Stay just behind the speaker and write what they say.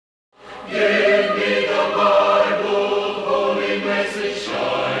Give me the Bible, holy message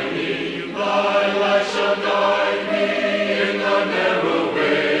shining. Thy light shall guide me in the narrow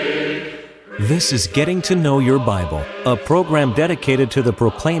way. This is Getting to Know Your Bible, a program dedicated to the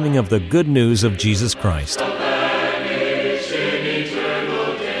proclaiming of the good news of Jesus Christ.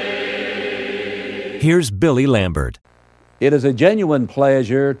 Here's Billy Lambert. It is a genuine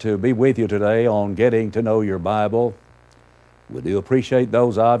pleasure to be with you today on Getting to Know Your Bible. We do appreciate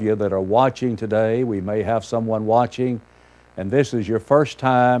those of you that are watching today. We may have someone watching, and this is your first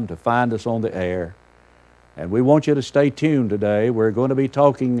time to find us on the air. And we want you to stay tuned today. We're going to be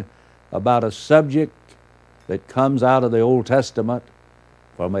talking about a subject that comes out of the Old Testament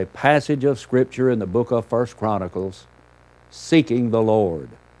from a passage of Scripture in the book of 1 Chronicles, seeking the Lord.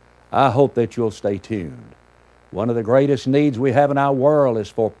 I hope that you'll stay tuned. One of the greatest needs we have in our world is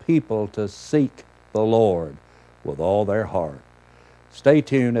for people to seek the Lord with all their heart. Stay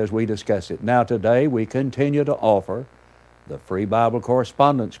tuned as we discuss it. Now today we continue to offer the free Bible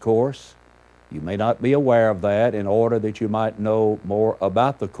correspondence course. You may not be aware of that. In order that you might know more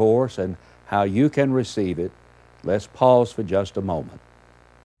about the course and how you can receive it, let's pause for just a moment.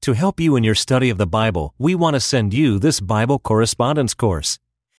 To help you in your study of the Bible, we want to send you this Bible correspondence course.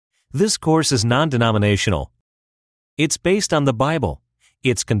 This course is non-denominational. It's based on the Bible.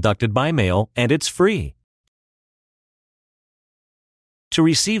 It's conducted by mail, and it's free. To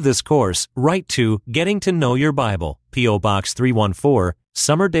receive this course, write to Getting to Know Your Bible, P.O. Box 314,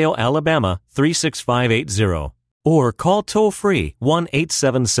 Summerdale, Alabama 36580, or call toll-free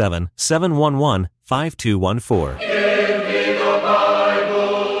 1-877-711-5214. Give me the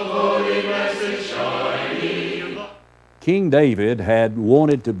Bible, holy message shining. King David had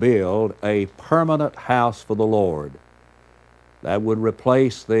wanted to build a permanent house for the Lord that would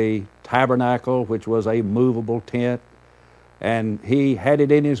replace the tabernacle, which was a movable tent, and he had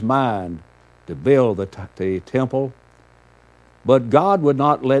it in his mind to build the temple. But God would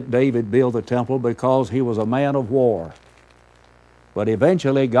not let David build the temple because he was a man of war. But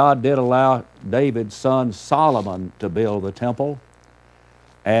eventually God did allow David's son Solomon to build the temple.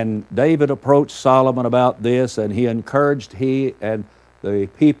 And David approached Solomon about this, and he encouraged he and the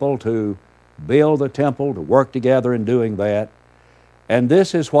people to build the temple, to work together in doing that. And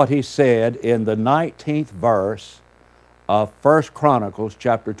this is what he said in the 19th verse of 1 Chronicles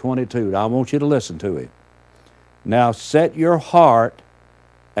chapter 22. Now I want you to listen to it. Now set your heart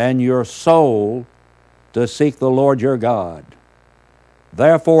and your soul to seek the Lord your God.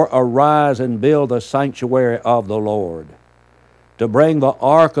 Therefore arise and build the sanctuary of the Lord, to bring the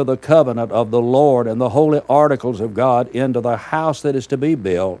ark of the covenant of the Lord and the holy articles of God into the house that is to be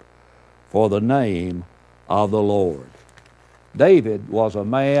built for the name of the Lord. David was a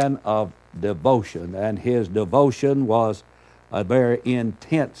man of devotion, and his devotion was a very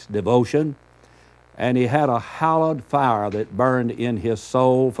intense devotion, and he had a hallowed fire that burned in his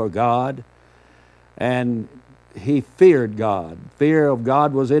soul for God, and he feared God. Fear of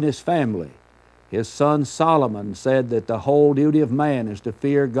God was in his family. His son Solomon said that the whole duty of man is to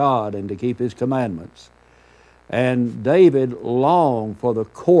fear God and to keep His commandments. And David longed for the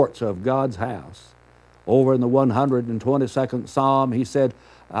courts of God's house. Over in the 122nd Psalm, he said,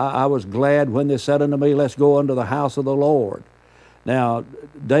 I was glad when they said unto me, let's go unto the house of the Lord. Now,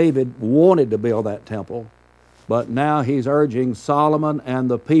 David wanted to build that temple, but now he's urging Solomon and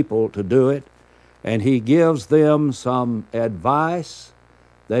the people to do it, and he gives them some advice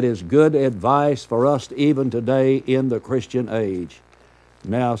that is good advice for us even today in the Christian age.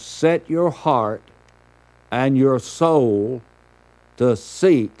 Now, set your heart and your soul to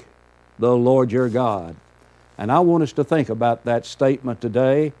seek the Lord your God. And I want us to think about that statement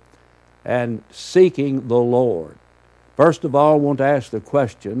today and seeking the Lord. First of all, I want to ask the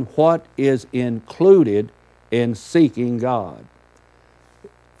question, what is included in seeking God?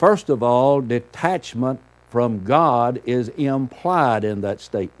 First of all, detachment from God is implied in that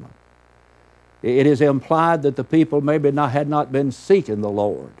statement. It is implied that the people maybe had not been seeking the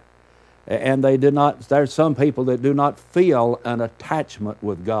Lord. And they did not. There's some people that do not feel an attachment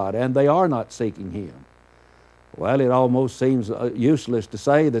with God, and they are not seeking Him. Well, it almost seems useless to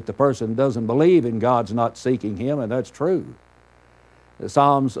say that the person doesn't believe in God's not seeking Him, and that's true.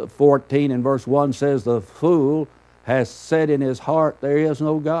 Psalms 14 and verse 1 says, the fool has said in his heart, there is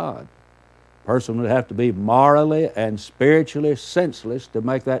no God. A person would have to be morally and spiritually senseless to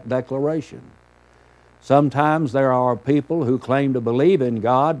make that declaration. Sometimes there are people who claim to believe in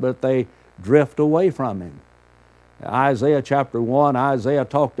God, but they drift away from Him. Isaiah chapter 1, Isaiah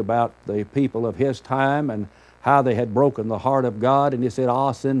talked about the people of his time and how they had broken the heart of God, and he said,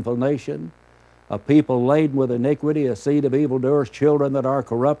 "Ah, sinful nation, a people laden with iniquity, a seed of evildoers, children that are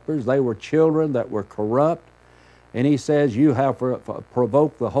corrupters. They were children that were corrupt. And he says, you have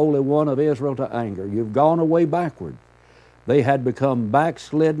provoked the Holy One of Israel to anger. You've gone away backward. They had become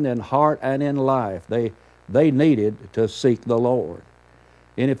backslidden in heart and in life. They needed to seek the Lord.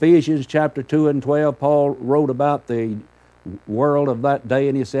 In Ephesians chapter 2 and 12, Paul wrote about the world of that day,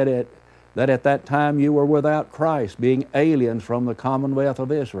 and he said that at that time you were without Christ, being aliens from the commonwealth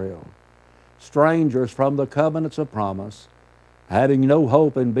of Israel, strangers from the covenants of promise, having no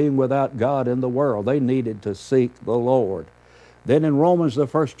hope and being without God in the world. They needed to seek the Lord. Then in Romans, the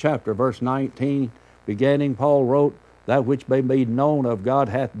first chapter, verse 19, beginning, Paul wrote, that which may be known of God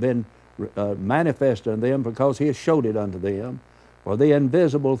hath been manifest unto them, because he has showed it unto them. For the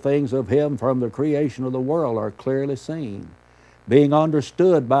invisible things of him from the creation of the world are clearly seen, being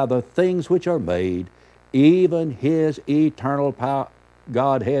understood by the things which are made, even his eternal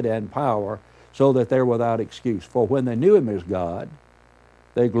Godhead and power, so that they're without excuse. For when they knew him as God,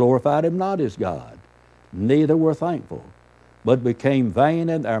 they glorified him not as God, neither were thankful, but became vain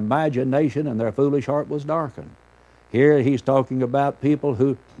in their imagination, and their foolish heart was darkened. Here he's talking about people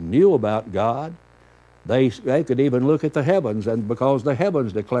who knew about God. They could even look at the heavens, and because the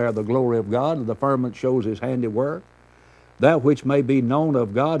heavens declare the glory of God, and the firmament shows his handiwork, that which may be known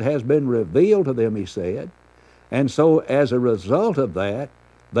of God has been revealed to them, he said. And so as a result of that,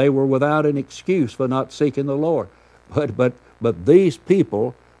 they were without an excuse for not seeking the Lord. But these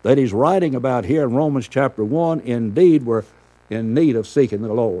people that he's writing about here in Romans chapter 1 indeed were in need of seeking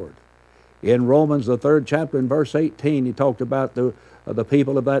the Lord. In Romans, the 3rd chapter, in verse 18, he talked about the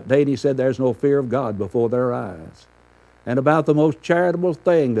people of that day, and he said there's no fear of God before their eyes. And about the most charitable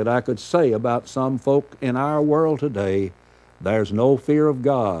thing that I could say about some folk in our world today, there's no fear of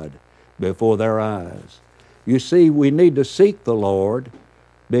God before their eyes. You see, we need to seek the Lord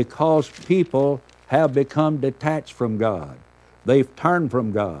because people have become detached from God. They've turned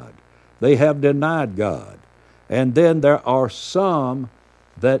from God. They have denied God. And then there are some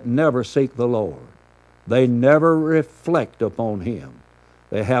that never seek the Lord. They never reflect upon him.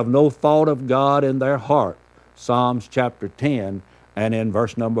 They have no thought of God in their heart. Psalms chapter 10 and in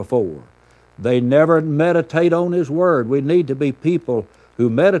verse number 4. They never meditate on his word. We need to be people who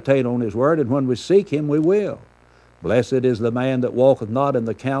meditate on his word, and when we seek him, we will. Blessed is the man that walketh not in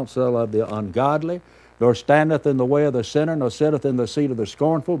the counsel of the ungodly, nor standeth in the way of the sinner, nor sitteth in the seat of the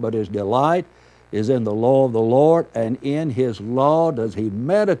scornful, but his delight is in the law of the Lord, and in his law does he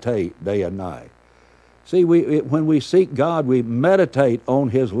meditate day and night. See, when we seek God, we meditate on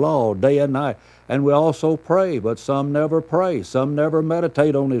his law day and night. And we also pray, but some never pray. Some never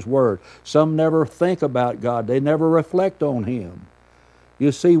meditate on his word. Some never think about God. They never reflect on him.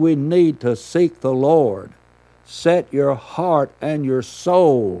 You see, we need to seek the Lord. Set your heart and your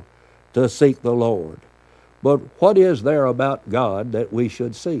soul to seek the Lord. But what is there about God that we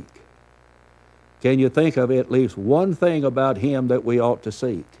should seek? Can you think of at least one thing about him that we ought to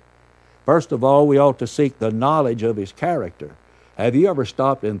seek? First of all, we ought to seek the knowledge of his character. Have you ever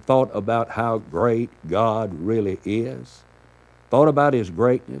stopped and thought about how great God really is? Thought about his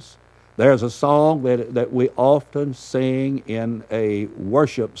greatness? There's a song that we often sing in a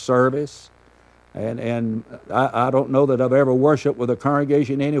worship service, and I don't know that I've ever worshiped with a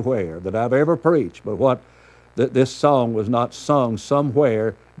congregation anywhere, that I've ever preached, but this song was not sung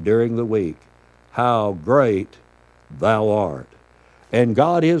somewhere during the week. How great thou art. And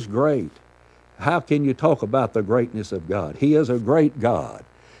God is great. How can you talk about the greatness of God? He is a great God.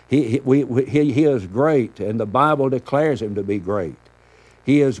 He is great, and the Bible declares him to be great.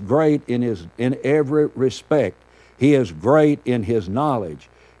 He is great in every respect. He is great in his knowledge.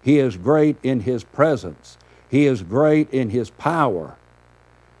 He is great in his presence. He is great in his power.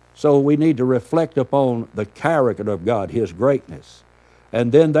 So we need to reflect upon the character of God, his greatness.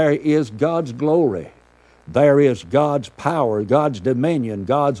 And then there is God's glory. There is God's power, God's dominion,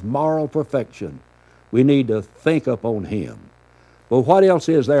 God's moral perfection. We need to think upon him. But what else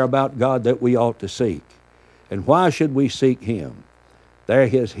is there about God that we ought to seek? And why should we seek him? There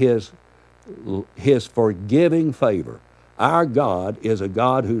is his forgiving favor. Our God is a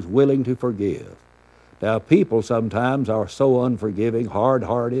God who's willing to forgive. Now, people sometimes are so unforgiving,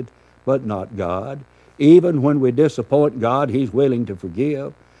 hard-hearted, but not God. Even when we disappoint God, he's willing to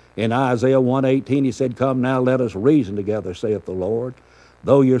forgive. In Isaiah 1:18, he said, Come now, let us reason together, saith the Lord.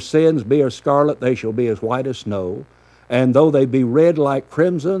 Though your sins be as scarlet, they shall be as white as snow. And though they be red like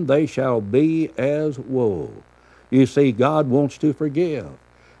crimson, they shall be as wool. You see, God wants to forgive.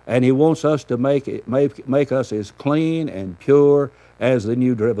 And he wants us to make us as clean and pure as the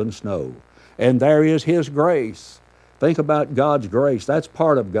new-driven snow. And there is his grace. Think about God's grace. That's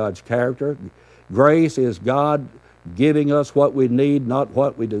part of God's character. Grace is God giving us what we need, not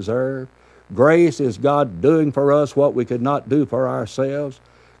what we deserve. Grace is God doing for us what we could not do for ourselves.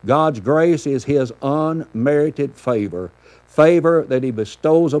 God's grace is His unmerited favor, favor that He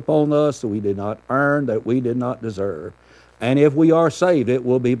bestows upon us that we did not earn, that we did not deserve. And if we are saved, it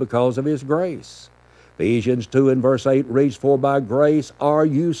will be because of His grace. Ephesians 2 and verse 8 reads, "For by grace are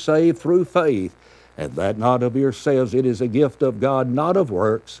you saved through faith, and that not of yourselves, it is a gift of God, not of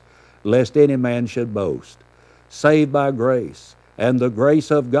works, lest any man should boast." Saved by grace, and the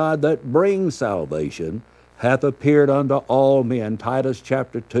grace of God that brings salvation hath appeared unto all men. Titus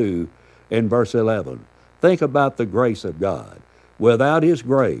chapter 2 and verse 11. Think about the grace of God. Without His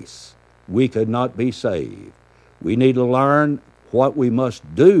grace, we could not be saved. We need to learn what we must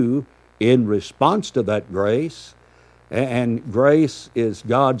do in response to that grace. And grace is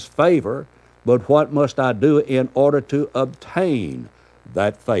God's favor, but what must I do in order to obtain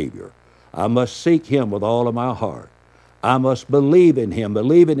that favor? I must seek Him with all of my heart. I must believe in Him,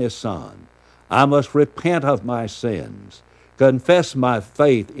 believe in His Son. I must repent of my sins, confess my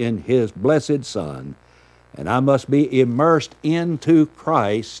faith in His blessed Son, and I must be immersed into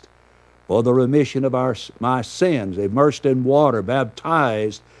Christ for the remission of my sins, immersed in water,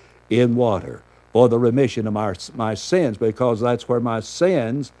 baptized in water for the remission of my sins, because that's where my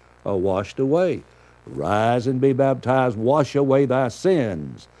sins are washed away. Rise and be baptized, wash away thy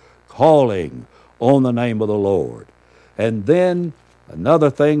sins, calling on the name of the Lord. And then another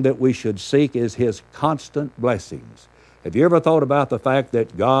thing that we should seek is His constant blessings. Have you ever thought about the fact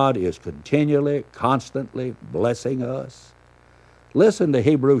that God is continually, constantly blessing us? Listen to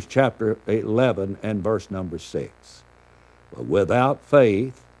Hebrews chapter 11 and verse number 6. But without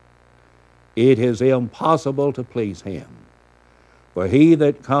faith, it is impossible to please Him. For he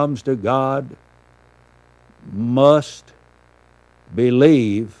that comes to God must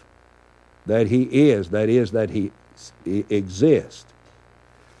believe that He is, that is, that He exists,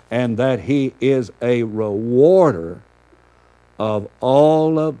 and that He is a rewarder of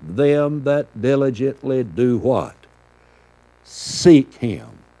all of them that diligently do what? Seek Him.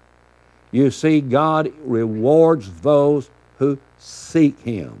 You see, God rewards those who seek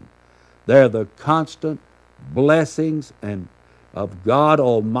Him. They're the constant blessings and of God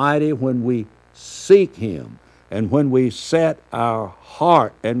Almighty when we seek Him, and when we set our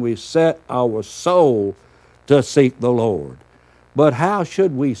heart and we set our soul to seek the Lord. But how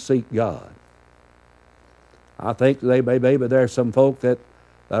should we seek God? I think maybe there's some folk that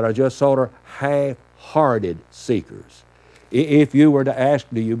are just sort of half-hearted seekers. If you were to ask,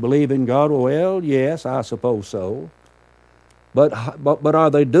 do you believe in God? Well, yes, I suppose so. But are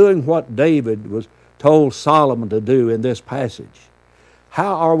they doing what David was told Solomon to do in this passage?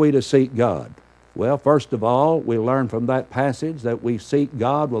 How are we to seek God? Well, first of all, we learn from that passage that we seek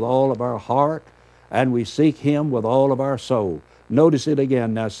God with all of our heart, and we seek Him with all of our soul. Notice it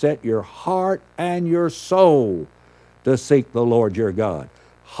again. Now set your heart and your soul to seek the Lord your God.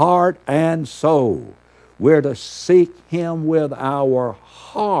 Heart and soul. We're to seek Him with our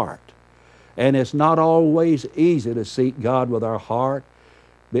heart. And it's not always easy to seek God with our heart.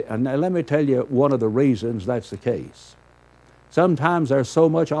 And let me tell you one of the reasons that's the case. Sometimes there's so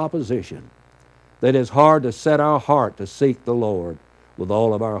much opposition that it's hard to set our heart to seek the Lord with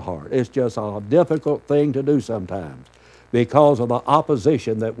all of our heart. It's just a difficult thing to do sometimes because of the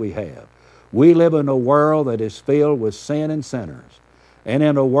opposition that we have. We live in a world that is filled with sin and sinners. And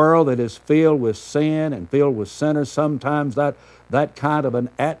in a world that is filled with sin and filled with sinners, sometimes that kind of an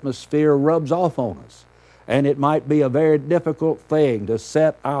atmosphere rubs off on us. And it might be a very difficult thing to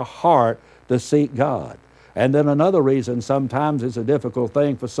set our heart to seek God. And then another reason sometimes it's a difficult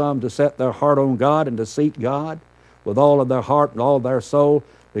thing for some to set their heart on God and to seek God with all of their heart and all their soul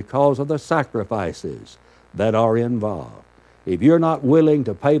because of the sacrifices that are involved. If you're not willing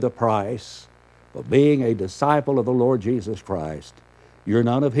to pay the price for being a disciple of the Lord Jesus Christ, you're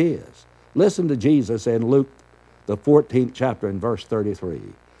none of His. Listen to Jesus in Luke, the 14th chapter and verse 33.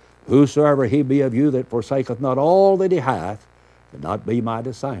 Whosoever he be of you that forsaketh not all that he hath, cannot be my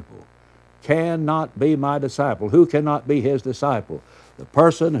disciple. Cannot be my disciple. Who cannot be His disciple? The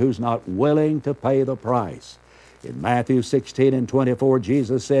person who's not willing to pay the price. In Matthew 16 and 24,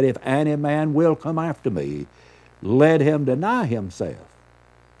 Jesus said, if any man will come after me, let him deny himself,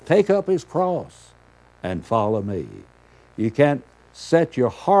 take up his cross, and follow me. You can't set your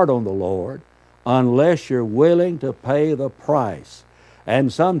heart on the Lord unless you're willing to pay the price.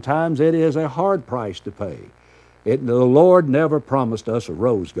 And sometimes it is a hard price to pay. The Lord never promised us a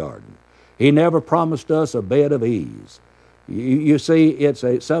rose garden. He never promised us a bed of ease. You see,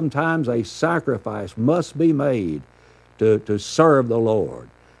 sometimes a sacrifice must be made to serve the Lord.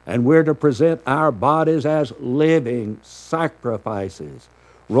 And we're to present our bodies as living sacrifices.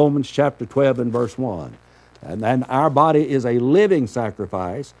 Romans chapter 12 and verse 1. And then our body is a living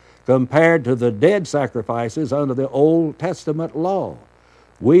sacrifice compared to the dead sacrifices under the Old Testament law.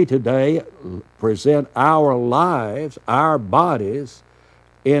 We today present our lives, our bodies,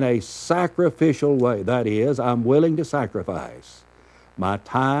 in a sacrificial way. That is, I'm willing to sacrifice my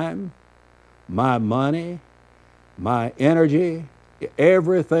time, my money, my energy,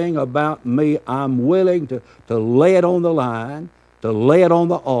 everything about me. I'm willing to lay it on the line, to lay it on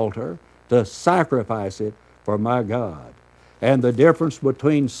the altar, to sacrifice it for my God. And the difference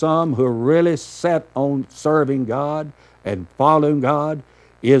between some who are really set on serving God and following God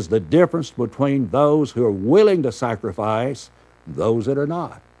is the difference between those who are willing to sacrifice and those that are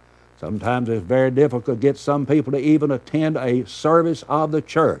not. Sometimes it's very difficult to get some people to even attend a service of the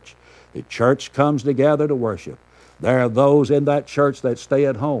church. The church comes together to worship. There are those in that church that stay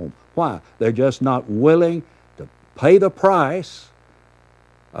at home. Why? They're just not willing to pay the price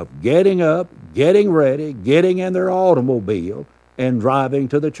of getting up, getting ready, getting in their automobile, and driving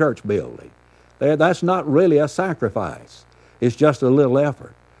to the church building. That's not really a sacrifice. It's just a little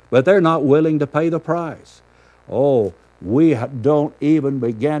effort. But they're not willing to pay the price. Oh, we don't even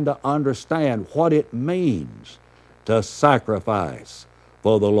begin to understand what it means to sacrifice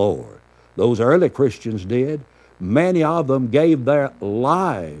for the Lord. Those early Christians did. Many of them gave their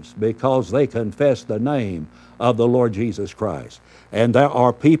lives because they confessed the name of the Lord Jesus Christ. And there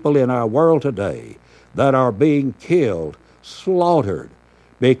are people in our world today that are being killed, slaughtered,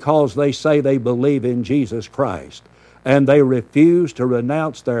 because they say they believe in Jesus Christ. And they refuse to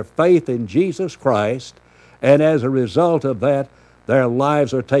renounce their faith in Jesus Christ, and as a result of that, their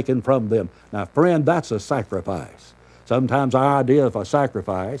lives are taken from them. Now, friend, that's a sacrifice. Sometimes our idea of a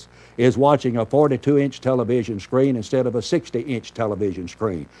sacrifice is watching a 42-inch television screen instead of a 60-inch television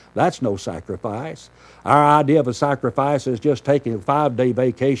screen. That's no sacrifice. Our idea of a sacrifice is just taking a 5-day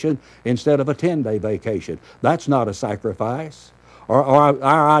vacation instead of a 10-day vacation. That's not a sacrifice. Or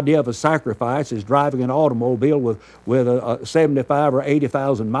our idea of a sacrifice is driving an automobile with a 75 or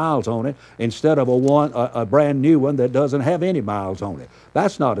 80,000 miles on it instead of a brand new one that doesn't have any miles on it.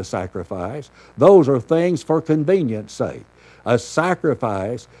 That's not a sacrifice. Those are things for convenience sake. A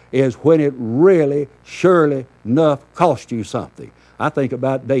sacrifice is when it really, surely enough costs you something. I think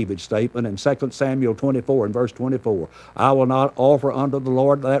about David's statement in 2 Samuel 24 and verse 24. I will not offer unto the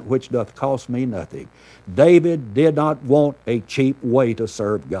Lord that which doth cost me nothing. David did not want a cheap way to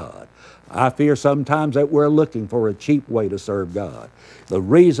serve God. I fear sometimes that we're looking for a cheap way to serve God. The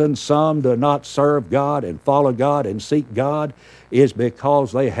reason some do not serve God and follow God and seek God is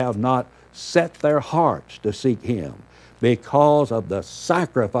because they have not set their hearts to seek Him, because of the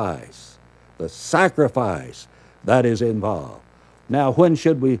sacrifice that is involved. Now, when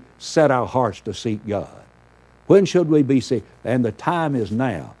should we set our hearts to seek God? When should we be seeking? And the time is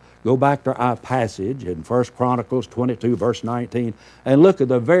now. Go back to our passage in 1 Chronicles 22, verse 19, and look at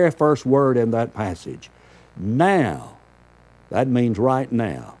the very first word in that passage. Now, that means right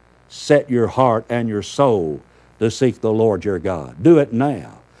now. Set your heart and your soul to seek the Lord your God. Do it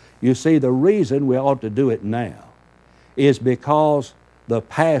now. You see, the reason we ought to do it now is because the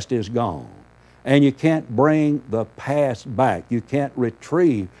past is gone. And you can't bring the past back. You can't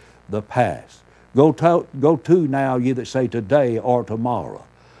retrieve the past. Go to now, you that say today or tomorrow.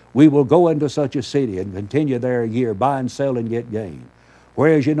 We will go into such a city and continue there a year, buy and sell and get gain.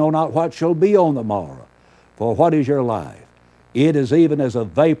 Whereas you know not what shall be on the morrow. For what is your life? It is even as a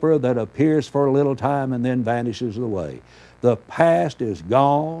vapor that appears for a little time and then vanishes away. The past is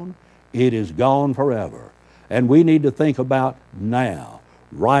gone. It is gone forever. And we need to think about now,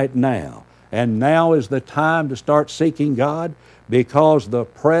 right now. And now is the time to start seeking God, because the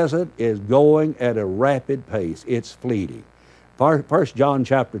present is going at a rapid pace. It's fleeting. 1 John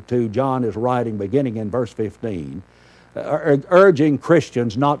chapter 2, John is writing beginning in verse 15, urging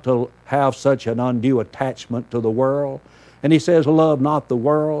Christians not to have such an undue attachment to the world. And he says, love not the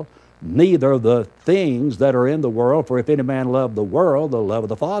world, neither the things that are in the world. For if any man love the world, the love of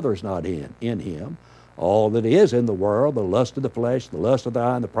the Father is not in him. All that is in the world, the lust of the flesh, the lust of the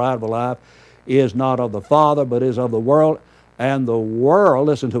eye, and the pride of the life, is not of the Father, but is of the world. And the world,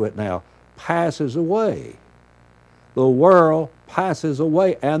 listen to it now, passes away. The world passes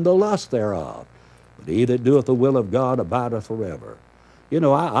away, and the lust thereof. But he that doeth the will of God abideth forever. You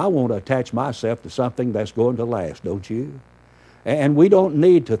know, I want to attach myself to something that's going to last, don't you? And we don't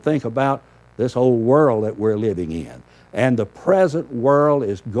need to think about this old world that we're living in. And the present world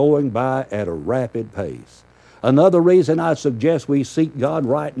is going by at a rapid pace. Another reason I suggest we seek God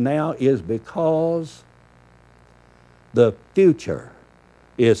right now is because the future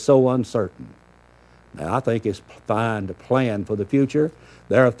is so uncertain. Now, I think it's fine to plan for the future.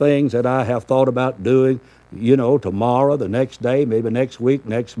 There are things that I have thought about doing, tomorrow, the next day, maybe next week,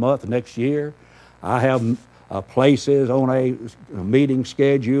 next month, next year. I have places on a meeting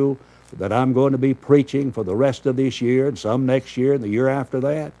schedule that I'm going to be preaching for the rest of this year and some next year and the year after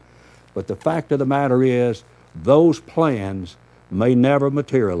that. But the fact of the matter is, those plans may never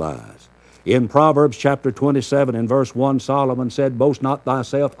materialize. In Proverbs chapter 27 and verse 1, Solomon said, "Boast not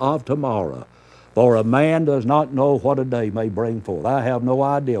thyself of tomorrow, for a man does not know what a day may bring forth." I have no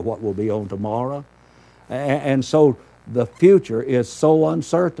idea what will be on tomorrow. And so the future is so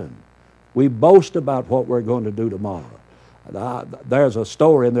uncertain. We boast about what we're going to do tomorrow. There's a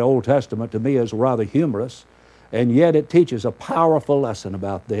story in the Old Testament, to me is rather humorous, and yet it teaches a powerful lesson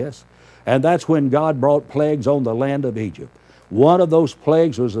about this. And that's when God brought plagues on the land of Egypt. One of those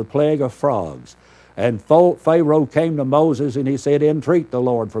plagues was the plague of frogs. And Pharaoh came to Moses and he said, "Entreat the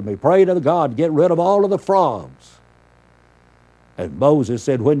Lord for me. Pray to God, get rid of all of the frogs." And Moses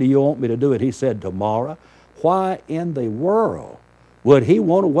said, "When do you want me to do it?" He said, "Tomorrow." Why in the world would he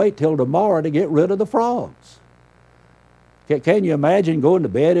want to wait till tomorrow to get rid of the frogs? Can you imagine going to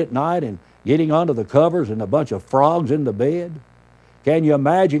bed at night and getting under the covers and a bunch of frogs in the bed? Can you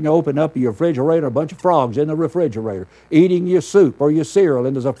imagine opening up your refrigerator, a bunch of frogs in the refrigerator, eating your soup or your cereal,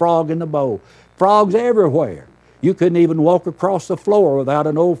 and there's a frog in the bowl? Frogs everywhere. You couldn't even walk across the floor without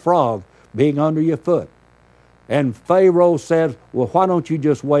an old frog being under your foot. And Pharaoh said, "Well, why don't you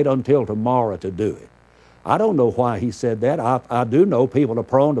just wait until tomorrow to do it?" I don't know why he said that. I do know people are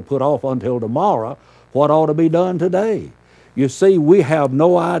prone to put off until tomorrow what ought to be done today. You see, we have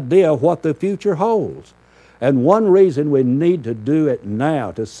no idea what the future holds. And one reason we need to do it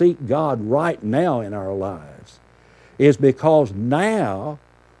now, to seek God right now in our lives, is because now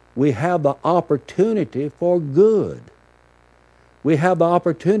we have the opportunity for good. We have the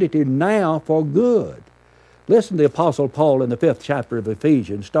opportunity now for good. Listen to the Apostle Paul in the 5th chapter of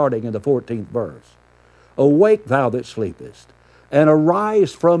Ephesians, starting in the 14th verse. "Awake, thou that sleepest, and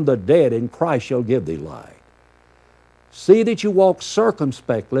arise from the dead, and Christ shall give thee light. See that you walk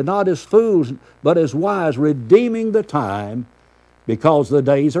circumspectly, not as fools, but as wise, redeeming the time, because the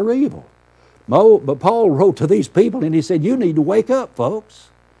days are evil." But Paul wrote to these people, and he said, you need to wake up, folks.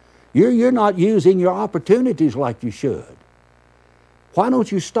 You're not using your opportunities like you should. Why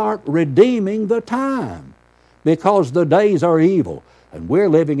don't you start redeeming the time? Because the days are evil. And we're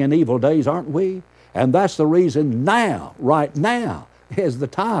living in evil days, aren't we? And that's the reason now, right now, is the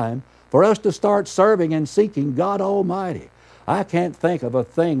time for us to start serving and seeking God Almighty. I can't think of a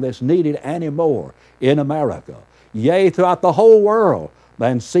thing that's needed anymore in America, yea, throughout the whole world,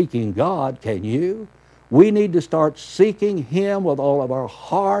 than seeking God. Can you? We need to start seeking Him with all of our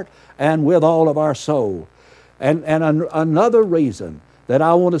heart and with all of our soul. And another reason that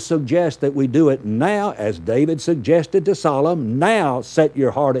I want to suggest that we do it now, as David suggested to Solomon, now set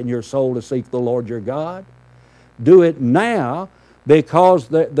your heart and your soul to seek the Lord your God. Do it now, because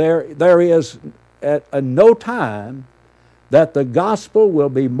there is at no time that the gospel will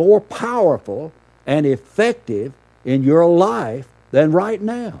be more powerful and effective in your life than right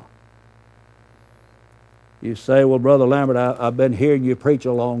now. You say, "Well, Brother Lambert, I've been hearing you preach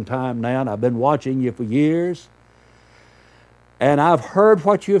a long time now, and I've been watching you for years, and I've heard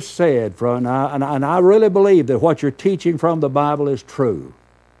what you've said, and I really believe that what you're teaching from the Bible is true.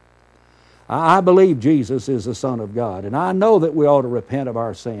 I believe Jesus is the Son of God, and I know that we ought to repent of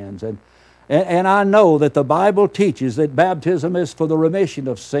our sins, and I know that the Bible teaches that baptism is for the remission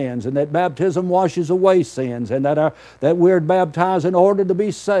of sins, and that baptism washes away sins, and that we're baptized in order to be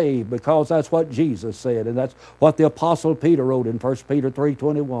saved, because that's what Jesus said, and that's what the Apostle Peter wrote in 1 Peter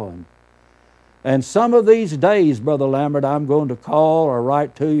 3:21. And some of these days, Brother Lambert, I'm going to call or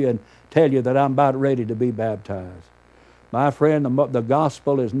write to you and tell you that I'm about ready to be baptized. My friend, the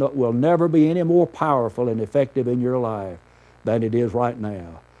gospel will never be any more powerful and effective in your life than it is right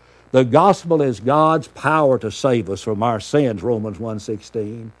now. The gospel is God's power to save us from our sins, Romans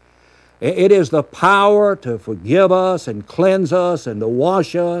 1:16. It is the power to forgive us and cleanse us and to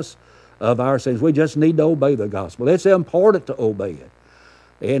wash us of our sins. We just need to obey the gospel. It's important to obey it.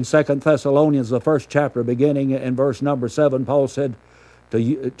 In 2 Thessalonians, the 1st chapter, beginning in verse number 7, Paul said, to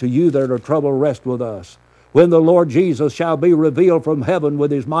you that are troubled, rest with us, when the Lord Jesus shall be revealed from heaven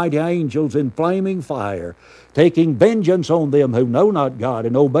with His mighty angels in flaming fire, taking vengeance on them who know not God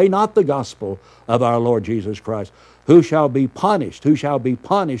and obey not the gospel of our Lord Jesus Christ, who shall be punished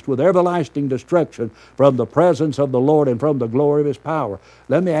with everlasting destruction from the presence of the Lord and from the glory of His power.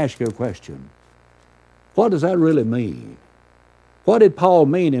 Let me ask you a question. What does that really mean? What did Paul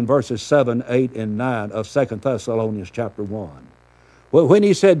mean in verses 7, 8, and 9 of 2 Thessalonians chapter 1? when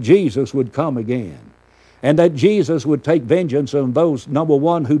he said Jesus would come again, and that Jesus would take vengeance on those, number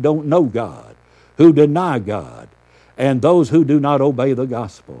one, who don't know God, who deny God, and those who do not obey the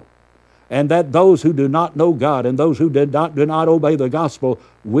gospel. And that those who do not know God and those who do not obey the gospel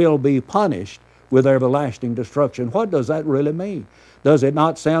will be punished with everlasting destruction. What does that really mean? Does it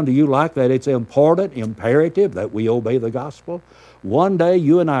not sound to you like that it's important, imperative that we obey the gospel? One day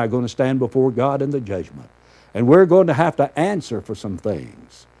you and I are going to stand before God in the judgment, and we're going to have to answer for some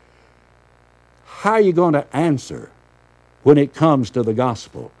things. How are you going to answer when it comes to the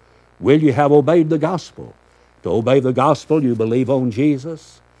gospel? Will you have obeyed the gospel? To obey the gospel, you believe on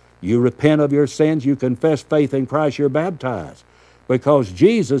Jesus. You repent of your sins, you confess faith in Christ, you're baptized. Because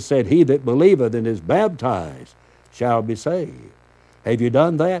Jesus said, he that believeth and is baptized shall be saved. Have you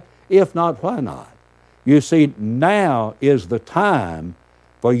done that? If not, why not? You see, now is the time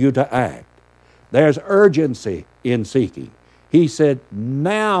for you to act. There's urgency in seeking. He said,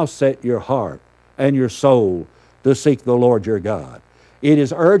 now set your heart and your soul to seek the Lord your God. It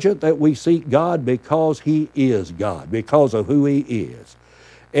is urgent that we seek God because he is God, because of who he is.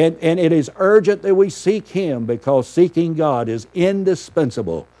 And it is urgent that we seek him because seeking God is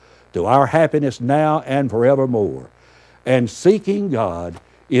indispensable to our happiness now and forevermore. And seeking God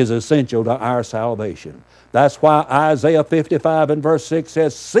is essential to our salvation. That's why Isaiah 55 and verse 6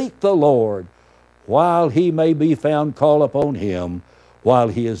 says, seek the Lord while he may be found, call upon him while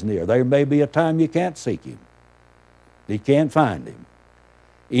he is near. There may be a time you can't seek him. You can't find him,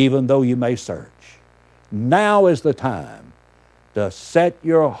 even though you may search. Now is the time to set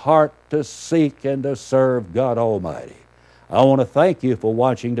your heart to seek and to serve God Almighty. I want to thank you for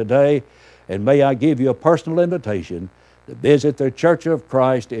watching today, and may I give you a personal invitation to visit the Church of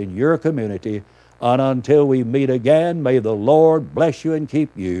Christ in your community. And until we meet again, may the Lord bless you and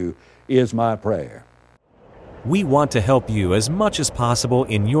keep you, is my prayer. We want to help you as much as possible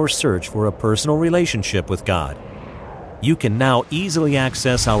in your search for a personal relationship with God. You can now easily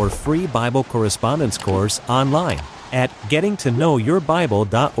access our free Bible correspondence course online at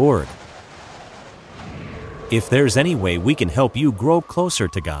gettingtoknowyourbible.org. If there's any way we can help you grow closer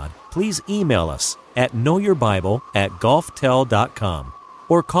to God, please email us at knowyourbible@golftel.com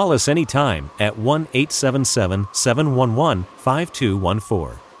or call us anytime at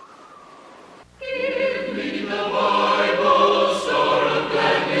 1-877-711-5214. Give me the Bible, star of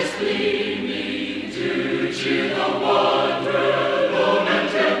gladness gleaming, to cheer the wanderer, lone and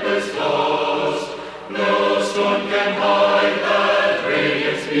tempest tossed. No storm can hide that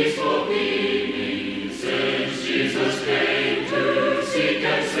radiance peaceful beaming, since Jesus came to seek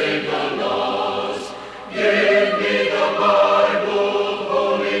and save the lost. Give me the Bible,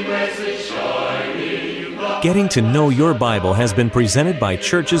 holy message shining bright. Getting to Know Your Bible has been presented by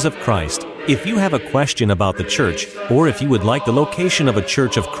Churches of Christ. If you have a question about the church, or if you would like the location of a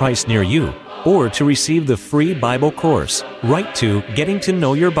Church of Christ near you, or to receive the free Bible course, write to Getting to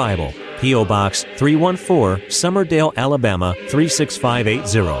Know Your Bible, P.O. Box 314, Summerdale, Alabama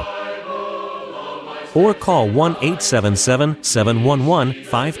 36580. Or call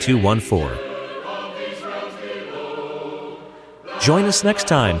 1-877-711-5214. Join us next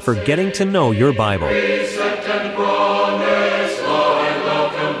time for Getting to Know Your Bible.